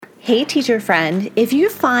Hey teacher friend, if you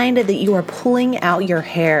find that you are pulling out your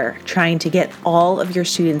hair trying to get all of your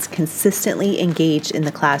students consistently engaged in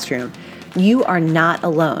the classroom, you are not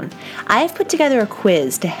alone. I have put together a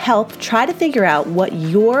quiz to help try to figure out what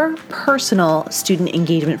your personal student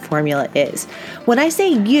engagement formula is. When I say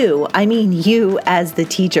you, I mean you as the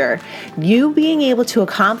teacher. You being able to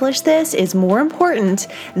accomplish this is more important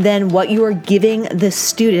than what you are giving the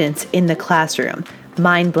students in the classroom.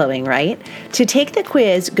 Mind-blowing, right? To take the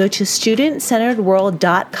quiz, go to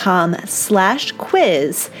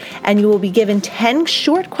studentcenteredworld.com/quiz, and you will be given 10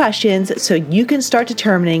 short questions so you can start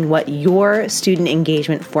determining what your student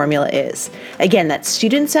engagement formula is. Again, that's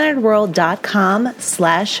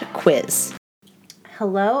studentcenteredworld.com/quiz.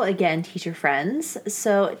 Hello again, teacher friends.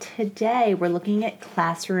 So today we're looking at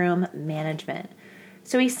classroom management.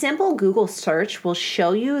 So a simple Google search will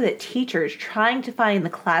show you that teachers trying to find the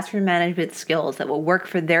classroom management skills that will work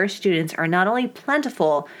for their students are not only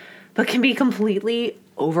plentiful, but can be completely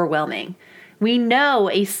overwhelming. We know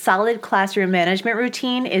a solid classroom management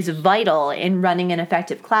routine is vital in running an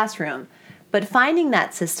effective classroom, but finding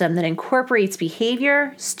that system that incorporates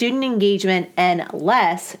behavior, student engagement, and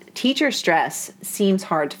less teacher stress seems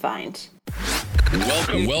hard to find.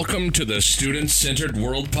 Welcome to the Student-Centered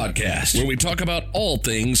World Podcast, where we talk about all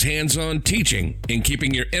things hands-on teaching and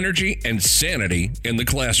keeping your energy and sanity in the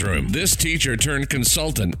classroom. This teacher turned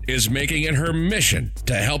consultant is making it her mission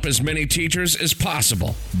to help as many teachers as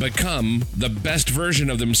possible become the best version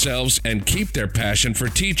of themselves and keep their passion for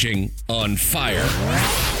teaching on fire.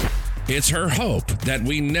 It's her hope that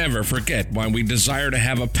we never forget why we desire to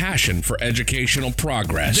have a passion for educational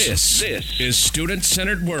progress. This is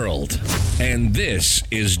Student-Centered World, and this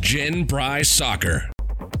is Jen Bry Soccer.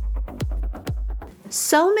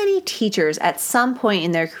 So many teachers at some point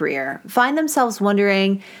in their career find themselves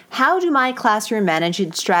wondering, how do my classroom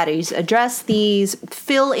management strategies address these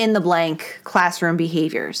fill-in-the-blank classroom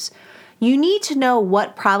behaviors? You need to know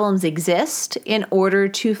what problems exist in order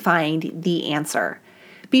to find the answer.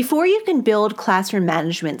 Before you can build classroom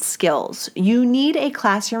management skills, you need a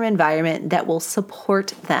classroom environment that will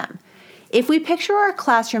support them. If we picture our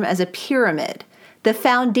classroom as a pyramid, the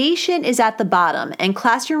foundation is at the bottom and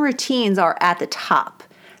classroom routines are at the top.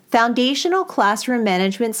 Foundational classroom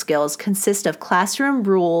management skills consist of classroom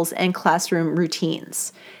rules and classroom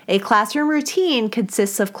routines. A classroom routine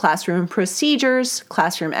consists of classroom procedures,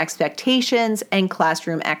 classroom expectations, and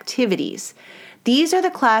classroom activities. These are the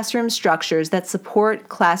classroom structures that support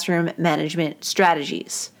classroom management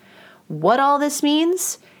strategies. What all this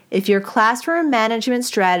means? If your classroom management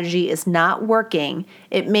strategy is not working,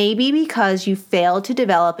 it may be because you failed to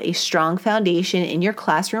develop a strong foundation in your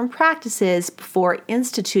classroom practices before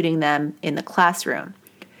instituting them in the classroom.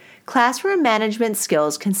 Classroom management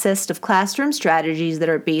skills consist of classroom strategies that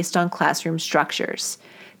are based on classroom structures.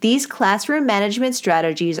 These classroom management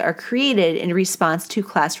strategies are created in response to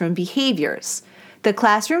classroom behaviors. The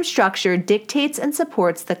classroom structure dictates and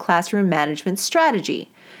supports the classroom management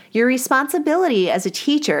strategy. Your responsibility as a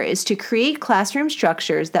teacher is to create classroom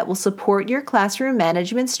structures that will support your classroom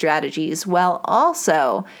management strategies while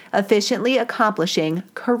also efficiently accomplishing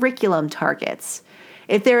curriculum targets.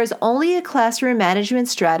 If there is only a classroom management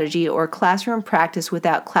strategy or classroom practice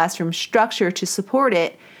without classroom structure to support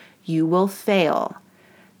it, you will fail.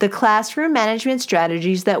 The classroom management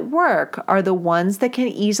strategies that work are the ones that can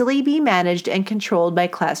easily be managed and controlled by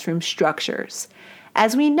classroom structures.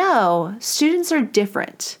 As we know, students are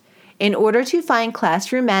different. In order to find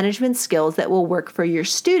classroom management skills that will work for your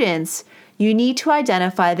students, you need to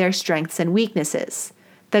identify their strengths and weaknesses.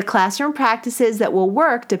 The classroom practices that will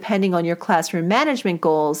work depending on your classroom management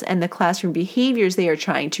goals and the classroom behaviors they are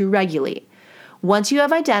trying to regulate. Once you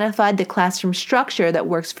have identified the classroom structure that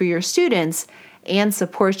works for your students and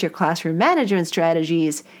supports your classroom management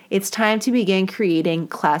strategies, it's time to begin creating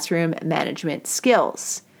classroom management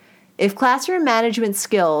skills. If classroom management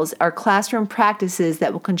skills are classroom practices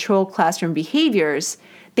that will control classroom behaviors,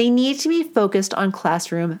 they need to be focused on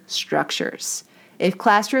classroom structures. If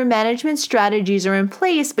classroom management strategies are in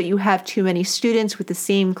place, but you have too many students with the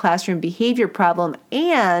same classroom behavior problem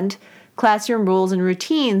and classroom rules and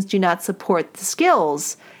routines do not support the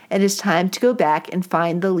skills, it is time to go back and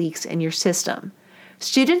find the leaks in your system.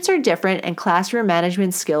 Students are different and classroom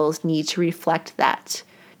management skills need to reflect that.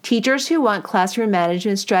 Teachers who want classroom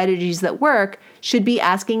management strategies that work should be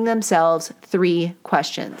asking themselves 3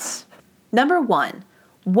 questions. Number 1,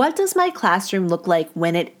 what does my classroom look like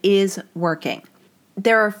when it is working?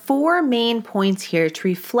 There are 4 main points here to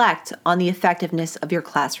reflect on the effectiveness of your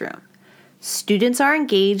classroom. Students are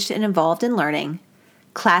engaged and involved in learning.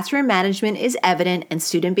 Classroom management is evident and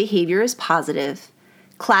student behavior is positive.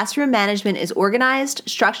 Classroom management is organized,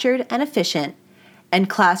 structured, and efficient, and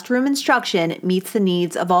classroom instruction meets the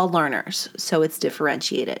needs of all learners, so it's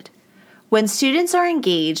differentiated. When students are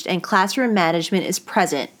engaged and classroom management is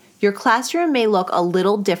present, your classroom may look a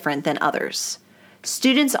little different than others.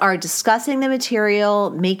 Students are discussing the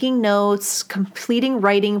material, making notes, completing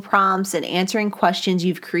writing prompts, and answering questions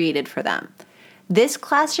you've created for them. This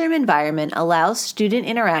classroom environment allows student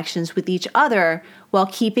interactions with each other while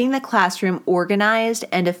keeping the classroom organized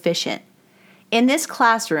and efficient. In this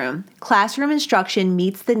classroom instruction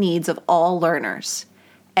meets the needs of all learners.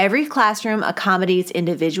 Every classroom accommodates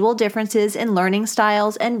individual differences in learning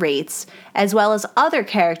styles and rates, as well as other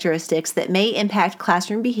characteristics that may impact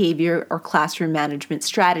classroom behavior or classroom management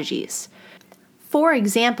strategies. For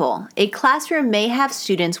example, a classroom may have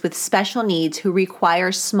students with special needs who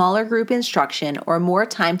require smaller group instruction or more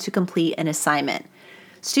time to complete an assignment.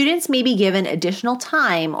 Students may be given additional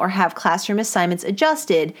time or have classroom assignments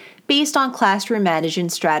adjusted based on classroom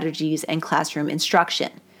management strategies and classroom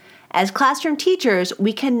instruction. As classroom teachers,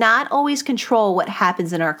 we cannot always control what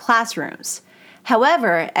happens in our classrooms.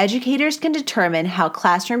 However, educators can determine how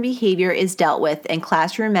classroom behavior is dealt with and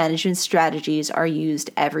classroom management strategies are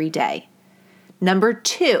used every day. Number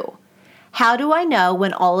 2, how do I know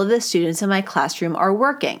when all of the students in my classroom are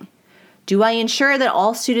working? Do I ensure that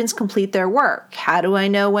all students complete their work? How do I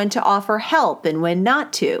know when to offer help and when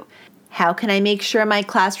not to? How can I make sure my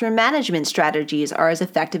classroom management strategies are as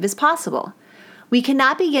effective as possible? We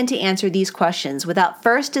cannot begin to answer these questions without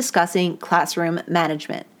first discussing classroom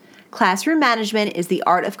management. Classroom management is the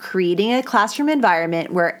art of creating a classroom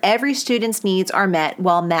environment where every student's needs are met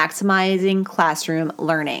while maximizing classroom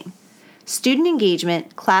learning. Student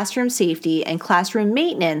engagement, classroom safety, and classroom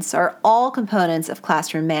maintenance are all components of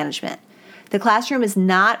classroom management. The classroom is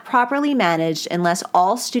not properly managed unless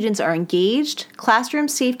all students are engaged, classroom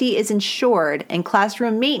safety is ensured, and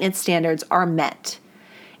classroom maintenance standards are met.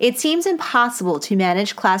 It seems impossible to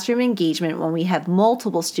manage classroom engagement when we have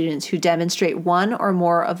multiple students who demonstrate one or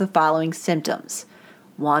more of the following symptoms: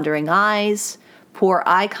 wandering eyes, poor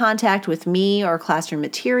eye contact with me or classroom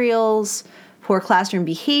materials, poor classroom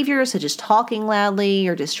behavior such as talking loudly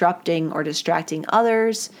or disrupting or distracting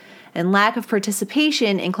others, and lack of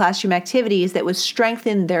participation in classroom activities that would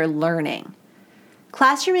strengthen their learning.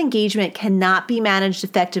 Classroom engagement cannot be managed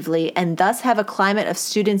effectively and thus have a climate of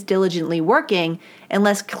students diligently working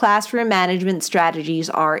unless classroom management strategies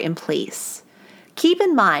are in place. Keep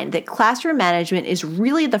in mind that classroom management is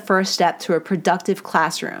really the first step to a productive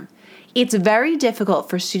classroom. It's very difficult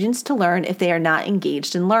for students to learn if they are not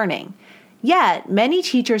engaged in learning. Yet, many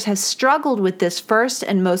teachers have struggled with this first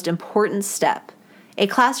and most important step. A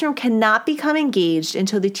classroom cannot become engaged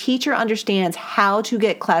until the teacher understands how to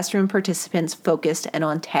get classroom participants focused and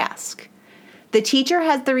on task. The teacher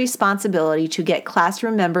has the responsibility to get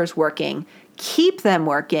classroom members working, keep them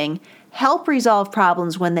working, help resolve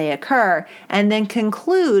problems when they occur, and then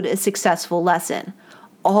conclude a successful lesson.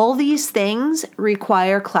 All these things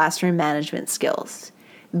require classroom management skills.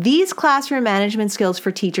 These classroom management skills for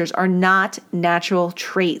teachers are not natural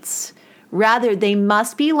traits. Rather, they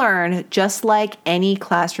must be learned just like any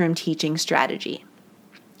classroom teaching strategy.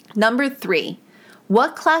 Number 3,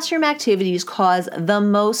 what classroom activities cause the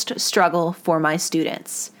most struggle for my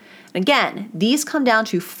students? Again, these come down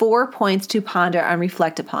to 4 points to ponder and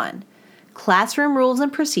reflect upon: classroom rules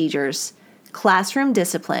and procedures, classroom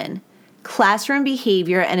discipline, classroom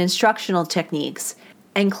behavior and instructional techniques,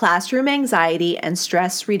 and classroom anxiety and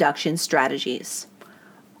stress reduction strategies.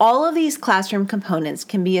 All of these classroom components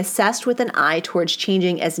can be assessed with an eye towards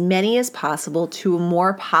changing as many as possible to a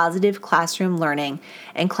more positive classroom learning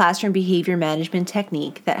and classroom behavior management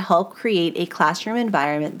technique that help create a classroom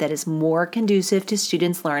environment that is more conducive to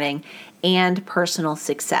students' learning and personal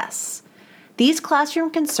success. These classroom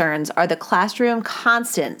concerns are the classroom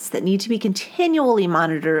constants that need to be continually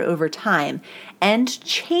monitored over time and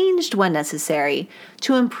changed when necessary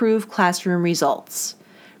to improve classroom results.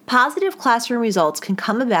 Positive classroom results can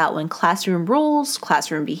come about when classroom rules,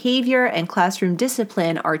 classroom behavior, and classroom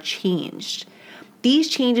discipline are changed. These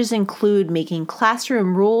changes include making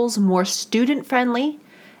classroom rules more student-friendly,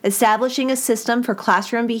 establishing a system for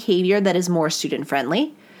classroom behavior that is more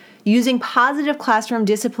student-friendly, using positive classroom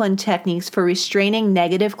discipline techniques for restraining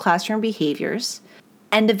negative classroom behaviors,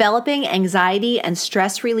 and developing anxiety and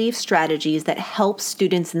stress relief strategies that help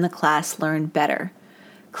students in the class learn better.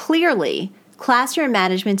 Clearly, classroom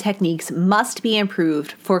management techniques must be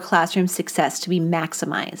improved for classroom success to be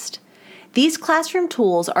maximized. These classroom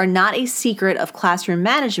tools are not a secret of classroom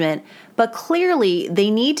management, but clearly they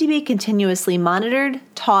need to be continuously monitored,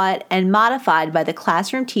 taught, and modified by the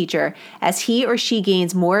classroom teacher as he or she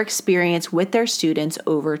gains more experience with their students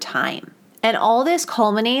over time. And all this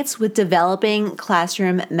culminates with developing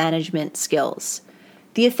classroom management skills.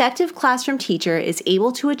 The effective classroom teacher is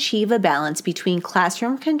able to achieve a balance between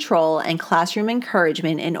classroom control and classroom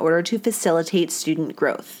encouragement in order to facilitate student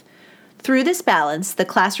growth. Through this balance, the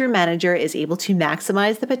classroom manager is able to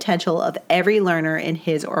maximize the potential of every learner in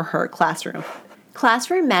his or her classroom.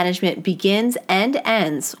 Classroom management begins and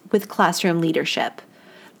ends with classroom leadership.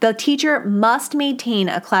 The teacher must maintain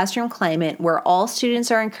a classroom climate where all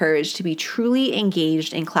students are encouraged to be truly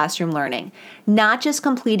engaged in classroom learning, not just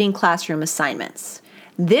completing classroom assignments.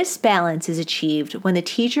 This balance is achieved when the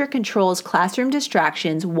teacher controls classroom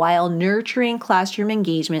distractions while nurturing classroom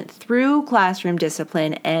engagement through classroom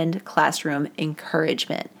discipline and classroom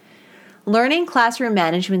encouragement. Learning classroom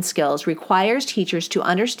management skills requires teachers to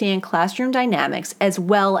understand classroom dynamics as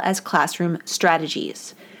well as classroom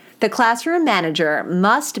strategies. The classroom manager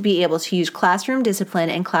must be able to use classroom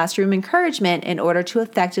discipline and classroom encouragement in order to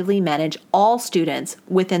effectively manage all students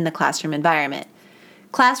within the classroom environment.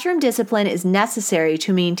 Classroom discipline is necessary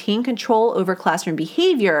to maintain control over classroom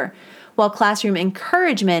behavior, while classroom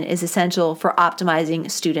encouragement is essential for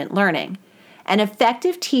optimizing student learning. An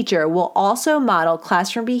effective teacher will also model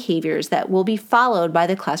classroom behaviors that will be followed by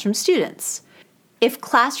the classroom students. If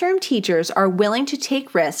classroom teachers are willing to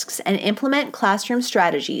take risks and implement classroom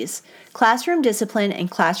strategies, classroom discipline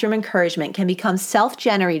and classroom encouragement can become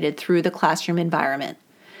self-generated through the classroom environment.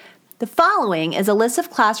 The following is a list of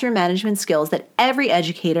classroom management skills that every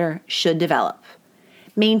educator should develop.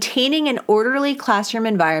 Maintaining an orderly classroom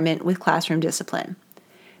environment with classroom discipline.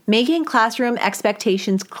 Making classroom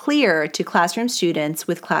expectations clear to classroom students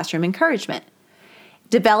with classroom encouragement.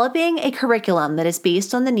 Developing a curriculum that is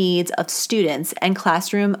based on the needs of students and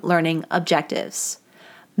classroom learning objectives.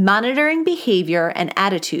 Monitoring behavior and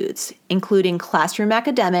attitudes, including classroom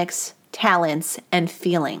academics, talents, and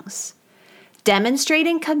feelings.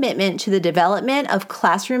 Demonstrating commitment to the development of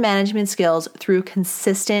classroom management skills through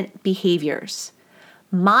consistent behaviors.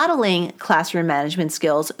 Modeling classroom management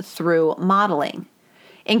skills through modeling.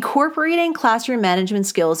 Incorporating classroom management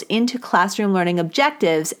skills into classroom learning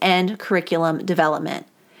objectives and curriculum development.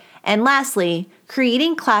 And lastly,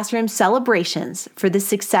 creating classroom celebrations for the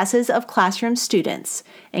successes of classroom students,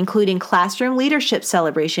 including classroom leadership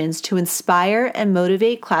celebrations to inspire and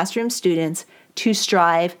motivate classroom students to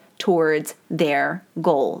strive towards their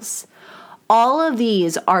goals. All of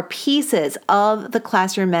these are pieces of the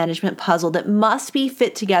classroom management puzzle that must be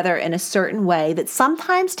fit together in a certain way that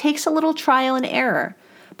sometimes takes a little trial and error.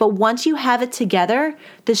 But once you have it together,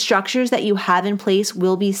 the structures that you have in place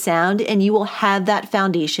will be sound and you will have that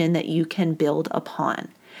foundation that you can build upon.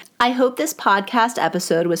 I hope this podcast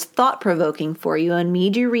episode was thought-provoking for you and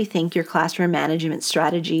made you rethink your classroom management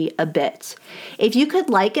strategy a bit. If you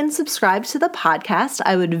could like and subscribe to the podcast,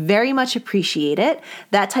 I would very much appreciate it.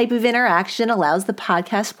 That type of interaction allows the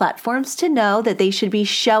podcast platforms to know that they should be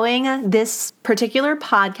showing this particular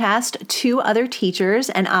podcast to other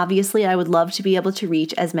teachers, and obviously I would love to be able to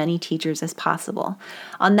reach as many teachers as possible.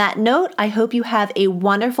 On that note, I hope you have a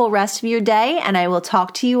wonderful rest of your day, and I will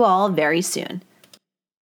talk to you all very soon.